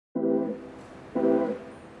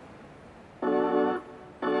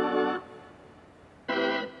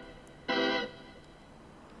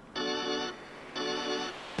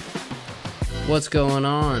What's going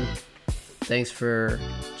on? Thanks for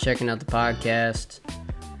checking out the podcast.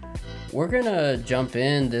 We're going to jump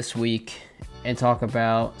in this week and talk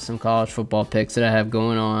about some college football picks that I have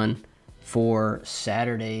going on for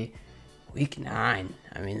Saturday, week 9.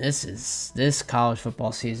 I mean, this college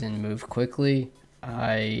football season moved quickly.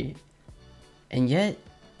 I don't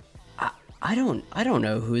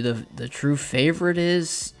know who the true favorite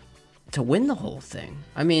is to win the whole thing.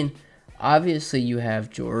 I mean, obviously you have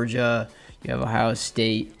Georgia, you have Ohio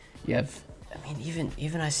State, you have,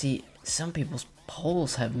 even I see some people's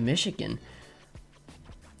polls have Michigan.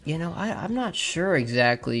 I'm not sure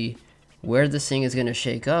exactly where this thing is going to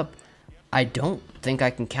shake up. I don't think I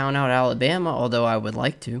can count out Alabama, although I would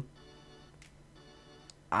like to.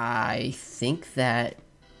 I think that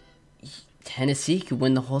Tennessee could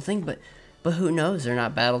win the whole thing, but who knows? They're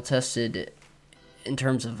not battle-tested in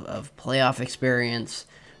terms of playoff experience.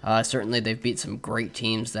 Certainly they've beat some great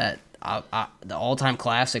teams. That the all-time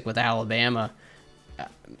classic with Alabama,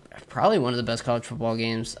 probably one of the best college football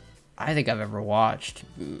games I think I've ever watched.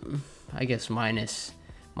 I guess minus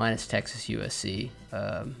Texas USC,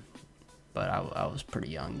 but I was pretty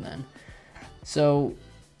young then. So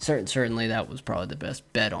certainly that was probably the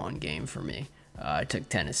best bet on game for me. I took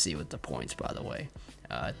Tennessee with the points, by the way.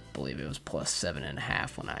 I believe it was plus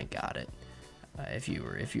 7.5 when I got it. If you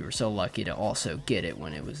were so lucky to also get it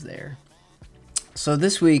when it was there. So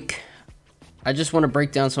this week, I just want to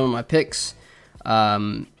break down some of my picks.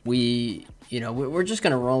 We're just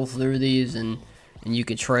gonna roll through these, and you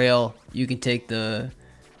can trail. You can take the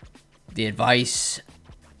advice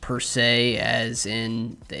per se as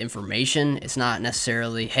in the information. It's not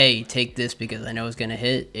necessarily, hey, take this because I know it's gonna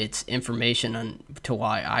hit. It's information on to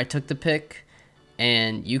why I took the pick,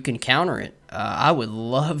 and you can counter it. I would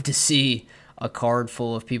love to see a card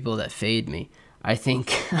full of people that fade me. I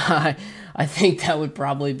think I think that would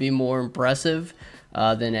probably be more impressive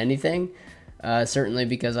than anything. Certainly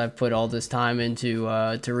because I've put all this time into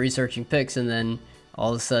to researching picks, and then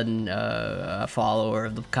all of a sudden a follower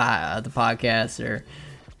of the podcast or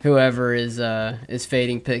whoever is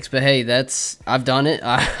fading picks. But hey, I've done it.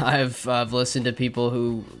 I've listened to people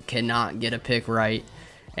who cannot get a pick right,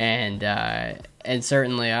 and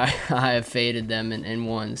certainly I have faded them and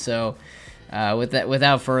won. So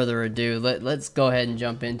without further ado, let's go ahead and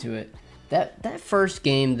jump into it. That first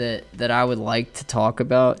game that I would like to talk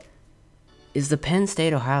about is the Penn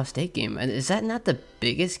State-Ohio State game. Is that not the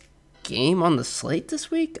biggest game on the slate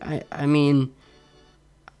this week? I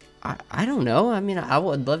don't know. I mean, I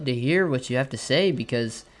would love to hear what you have to say,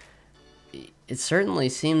 because it certainly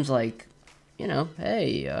seems like,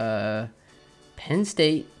 hey, Penn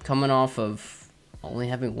State coming off of only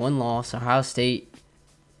having one loss, Ohio State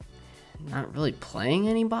not really playing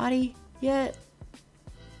anybody yet.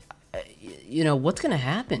 What's going to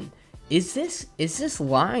happen? Is this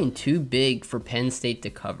line too big for Penn State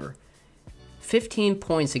to cover? 15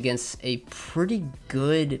 points against a pretty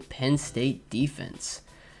good Penn State defense.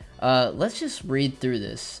 Let's just read through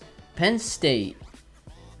this. Penn State,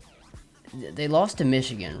 they lost to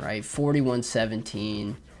Michigan, right?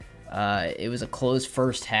 41-17. It was a close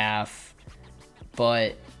first half,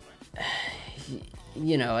 but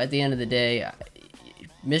at the end of the day,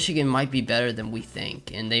 Michigan might be better than we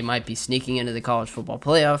think, and they might be sneaking into the college football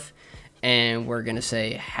playoff. And we're gonna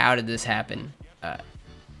say, how did this happen?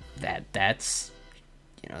 That's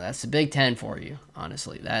the Big Ten for you.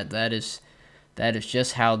 Honestly, that is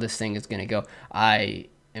just how this thing is gonna go. I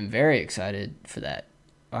am very excited for that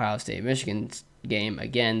Ohio State Michigan game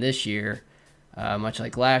again this year. Much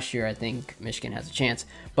like last year, I think Michigan has a chance.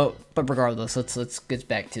 But regardless, let's get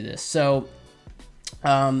back to this. So,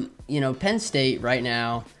 Penn State right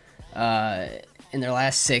now, in their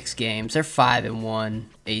last 6 games, they're 5-1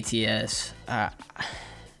 ATS.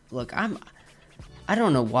 Look, I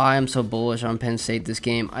don't know why I'm so bullish on Penn State this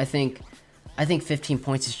game. I think 15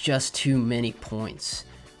 points is just too many points.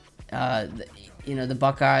 The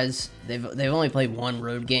Buckeyes, they've only played one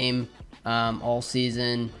road game all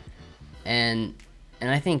season, and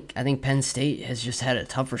I think Penn State has just had a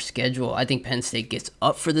tougher schedule. I think Penn State gets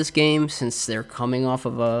up for this game since they're coming off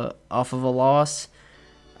of a loss.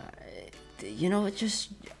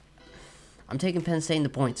 I'm taking Penn State in the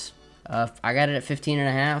points. I got it at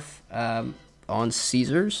 15.5 on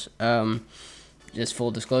Caesars. Just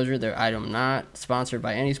full disclosure, I'm not sponsored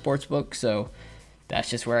by any sports book, so that's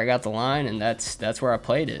just where I got the line, and that's where I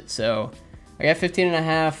played it. So I got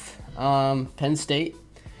 15.5. Penn State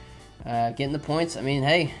getting the points. I mean,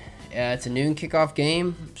 hey, it's a noon kickoff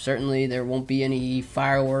game. Certainly there won't be any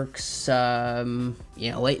fireworks,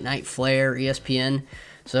 late night flair, ESPN.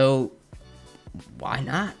 So why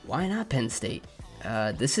not? Why not Penn State?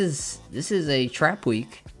 this is a trap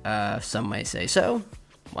week, some might say. So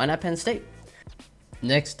why not Penn State?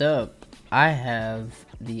 Next up, I have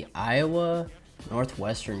the Iowa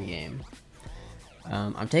Northwestern game.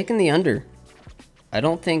 I'm taking the under. I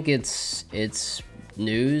don't think it's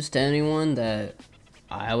news to anyone that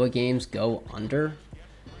Iowa games go under.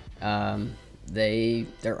 They're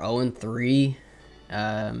 0-3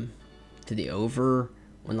 to the over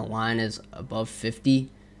when the line is above 50.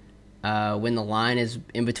 When the line is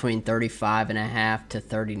in between 35.5 to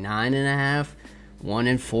 39.5,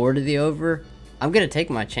 1-4 to the over. I'm gonna take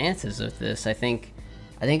my chances with this. I think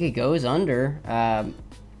it goes under.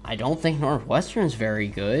 I don't think Northwestern's very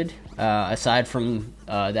good, aside from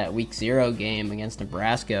that week 0 game against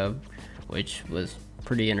Nebraska, which was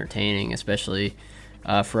pretty entertaining, especially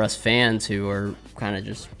for us fans who are kind of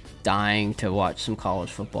just dying to watch some college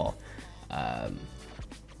football.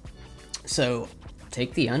 So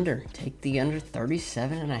take the under. Take the under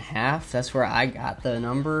 37.5. That's where I got the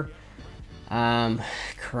number.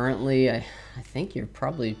 Currently, I think you're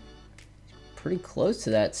probably pretty close to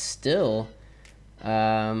that still.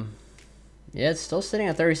 Yeah, it's still sitting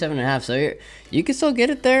at 37.5, so you can still get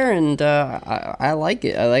it there, and I like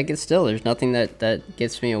it. I like it still. There's nothing that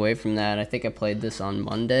gets me away from that. I think I played this on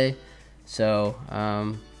Monday, so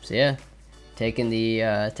yeah, taking the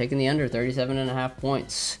under 37.5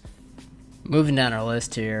 points. Moving down our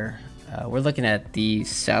list here, we're looking at the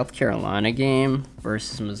South Carolina game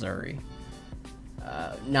versus Missouri.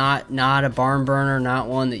 Not a barn burner, not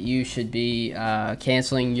one that you should be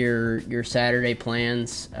canceling your Saturday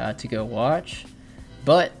plans to go watch.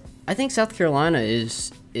 But I think South Carolina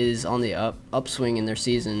is on the upswing in their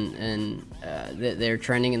season, and they're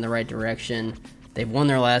trending in the right direction. They've won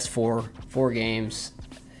their last four games.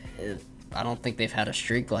 I don't think they've had a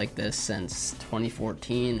streak like this since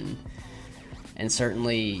 2014, and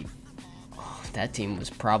certainly that team was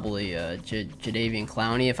probably Jadeveon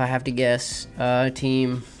Clowney, if I have to guess,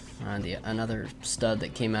 team. Another stud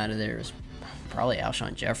that came out of there was probably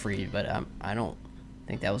Alshon Jeffrey, but I don't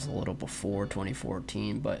think that was a little before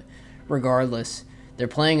 2014. But regardless, they're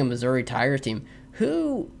playing a Missouri Tigers team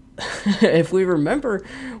who, if we remember,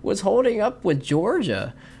 was holding up with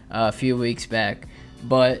Georgia a few weeks back.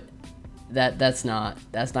 But that's not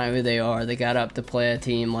who they are. They got up to play a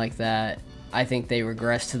team like that. I think they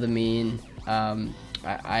regressed to the mean.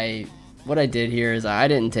 What I did here is I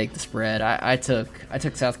didn't take the spread. I took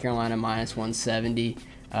South Carolina minus 170.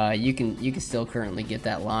 You can still currently get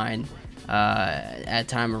that line at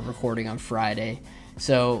time of recording on Friday.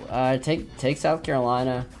 So take South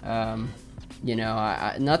Carolina.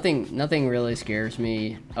 Nothing really scares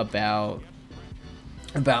me about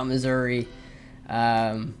Missouri.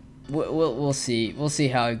 We'll see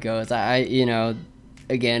how it goes.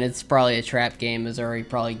 Again, it's probably a trap game. Missouri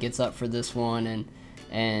probably gets up for this one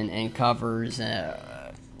and covers.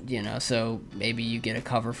 So maybe you get a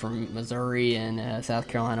cover from Missouri and South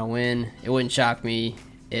Carolina win. It wouldn't shock me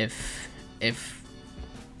if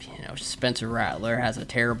Spencer Rattler has a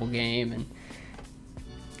terrible game and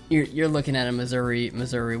you're looking at a Missouri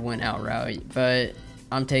win outright. But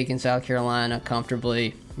I'm taking South Carolina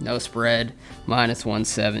comfortably, no spread, minus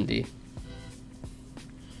 170.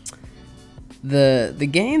 The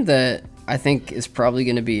game that I think is probably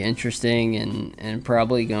going to be interesting and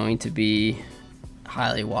probably going to be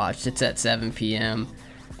highly watched, it's at 7 p.m.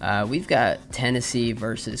 We've got Tennessee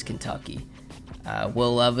versus Kentucky.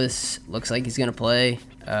 Will Levis looks like he's going to play.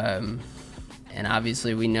 And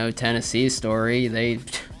obviously we know Tennessee's story.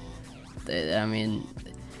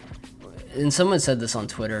 And someone said this on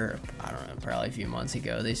Twitter, I don't know, probably a few months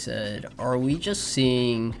ago. They said, are we just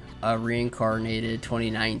seeing a reincarnated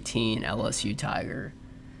 2019 LSU Tiger?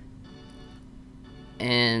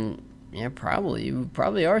 And yeah, probably. You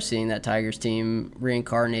probably are seeing that Tigers team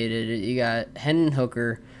reincarnated. You got Hendon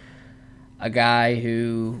Hooker, a guy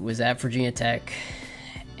who was at Virginia Tech,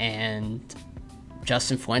 and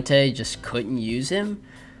Justin Fuente just couldn't use him.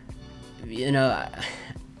 And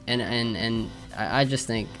I just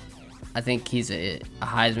think he's a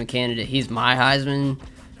Heisman candidate. He's my Heisman.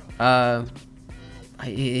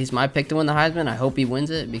 He's my pick to win the Heisman. I hope he wins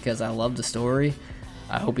it because I love the story.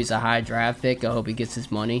 I hope he's a high draft pick. I hope he gets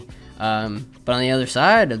his money. But on the other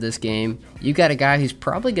side of this game, you got a guy who's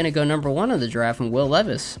probably going to go number 1 in the draft, and Will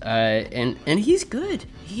Levis. And he's good.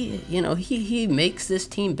 He makes this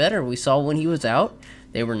team better. We saw when he was out,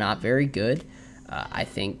 they were not very good. I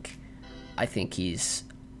think he's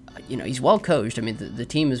well coached. I mean, the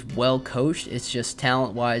team is well coached. It's just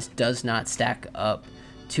talent-wise does not stack up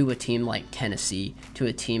to a team like Tennessee, to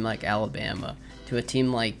a team like Alabama, to a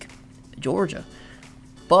team like Georgia.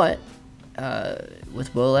 But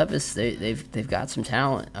with Will Levis, they've got some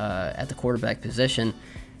talent at the quarterback position.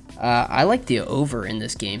 I like the over in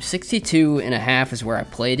this game. 62.5 is where I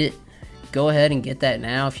played it. Go ahead and get that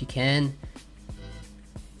now if you can.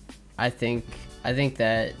 I think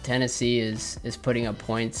that Tennessee is putting up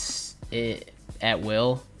points at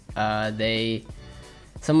will.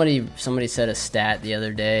 Somebody said a stat the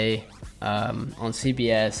other day on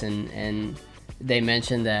CBS, and they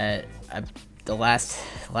mentioned that the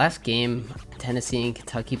last game Tennessee and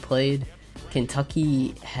Kentucky played,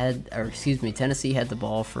 Tennessee had the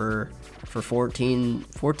ball for 14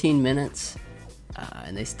 minutes,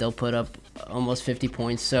 and they still put up almost 50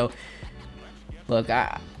 points. So, look,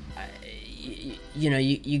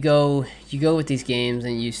 you go with these games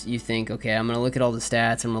and you think, okay, I'm gonna look at all the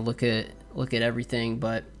stats, I'm gonna look at everything,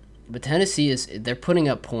 but Tennessee they're putting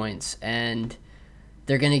up points, and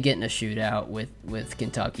they're gonna get in a shootout with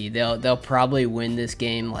Kentucky. They'll probably win this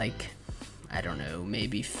game, like, I don't know,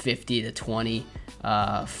 maybe 50-20,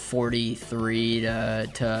 43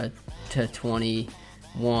 to 21,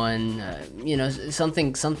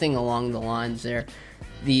 something along the lines there.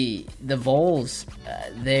 The Vols,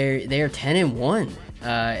 they're 10-1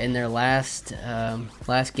 in their last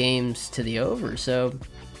games to the over. So,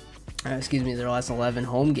 their last 11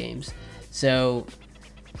 home games. So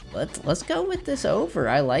let's go with this over.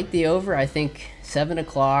 I like the over. I think 7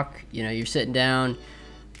 o'clock. You're sitting down,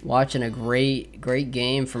 watching a great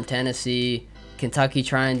game from Tennessee. Kentucky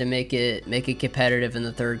trying to make it competitive in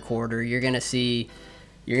the third quarter. You're gonna see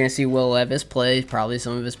Will Levis play probably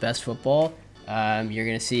some of his best football. You're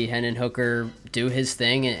gonna see Hendon Hooker do his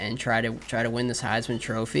thing and try to win this Heisman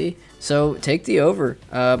Trophy. So take the over.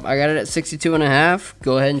 I got it at 62.5.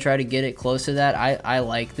 Go ahead and try to get it close to that. I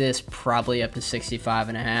like this probably up to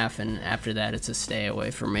 65.5, and after that it's a stay away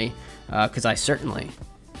for me, because I certainly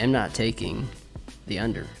am not taking the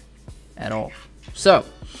under at all. So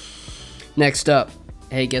next up,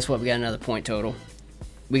 hey, guess what? We got another point total.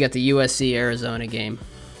 We got the USC Arizona game.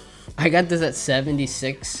 I got this at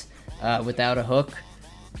 76 without a hook.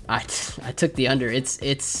 I took the under. It's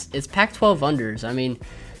Pac-12 unders. I mean,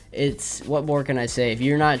 what more can I say? If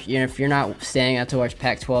you're not staying out to watch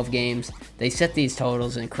Pac-12 games, they set these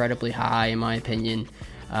totals incredibly high, in my opinion.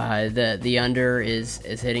 The under is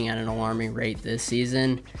hitting at an alarming rate this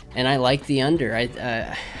season, and I like the under.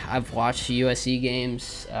 I've watched USC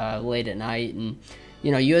games late at night, and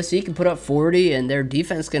USC can put up 40, and their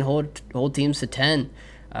defense can hold teams to 10.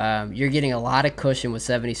 You're getting a lot of cushion with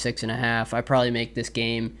 76.5. I probably make this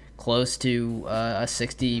game close to a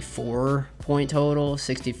 64 point total,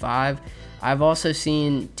 65. I've also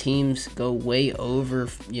seen teams go way over,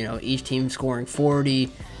 each team scoring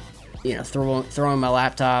 40, throwing my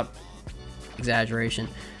laptop, exaggeration,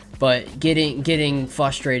 but getting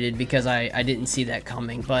frustrated because I didn't see that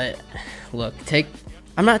coming. But look,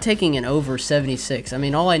 I'm not taking an over 76. I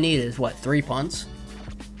mean, all I need is 3 punts,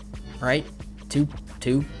 right? Two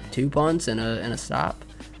punts and a stop.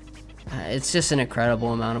 It's just an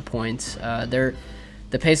incredible amount of points. The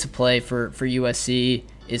pace of play for USC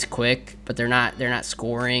is quick, but they're not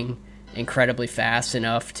scoring incredibly fast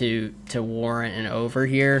enough to warrant an over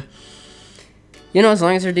here. As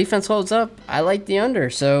long as their defense holds up, I like the under.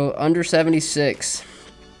 So under 76.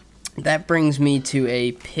 That brings me to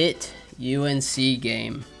a Pitt UNC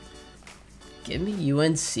game. Give me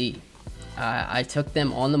UNC. I took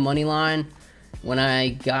them on the money line. When I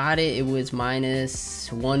got it, it was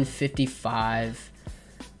minus 155.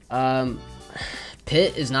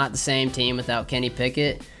 Pitt is not the same team without Kenny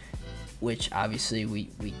Pickett, which obviously we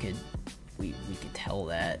could tell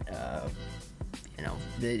that.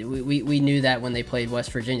 We knew that when they played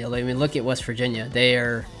West Virginia. I mean, look at West Virginia. They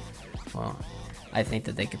are, well, I think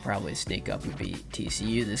that they could probably sneak up and beat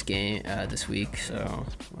TCU this week. So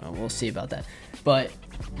we'll see about that. But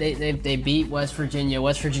they beat West Virginia.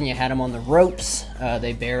 West Virginia had them on the ropes.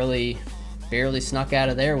 They barely snuck out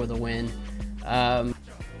of there with a win.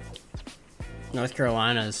 North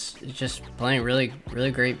Carolina is just playing really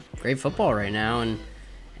great football right now,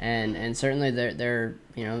 and certainly their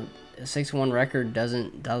a 6-1 record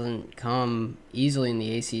doesn't come easily in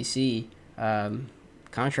the ACC.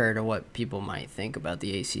 Contrary to what people might think about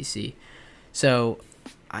the ACC. So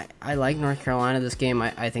I like North Carolina this game.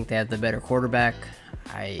 I think they have the better quarterback.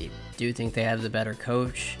 I do think they have the better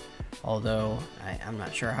coach, although I'm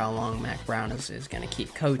not sure how long Mac Brown is going to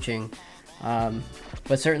keep coaching.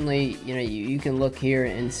 But certainly, you can look here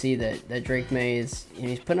and see that Drake May is,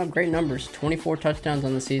 he's putting up great numbers. 24 touchdowns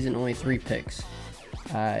on the season, only 3 picks.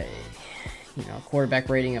 Quarterback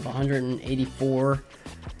rating of 184.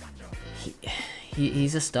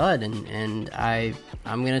 He's a stud, and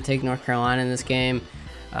I'm going to take North Carolina in this game.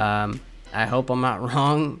 I hope I'm not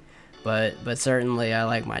wrong, but certainly I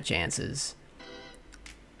like my chances.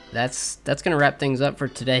 That's gonna wrap things up for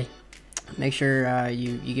today. Make sure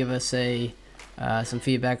you give us some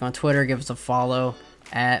feedback on Twitter. Give us a follow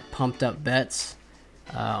at Pumped Up Bets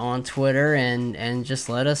on Twitter, and just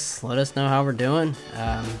let us know how we're doing.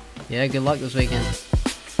 Yeah, good luck this weekend.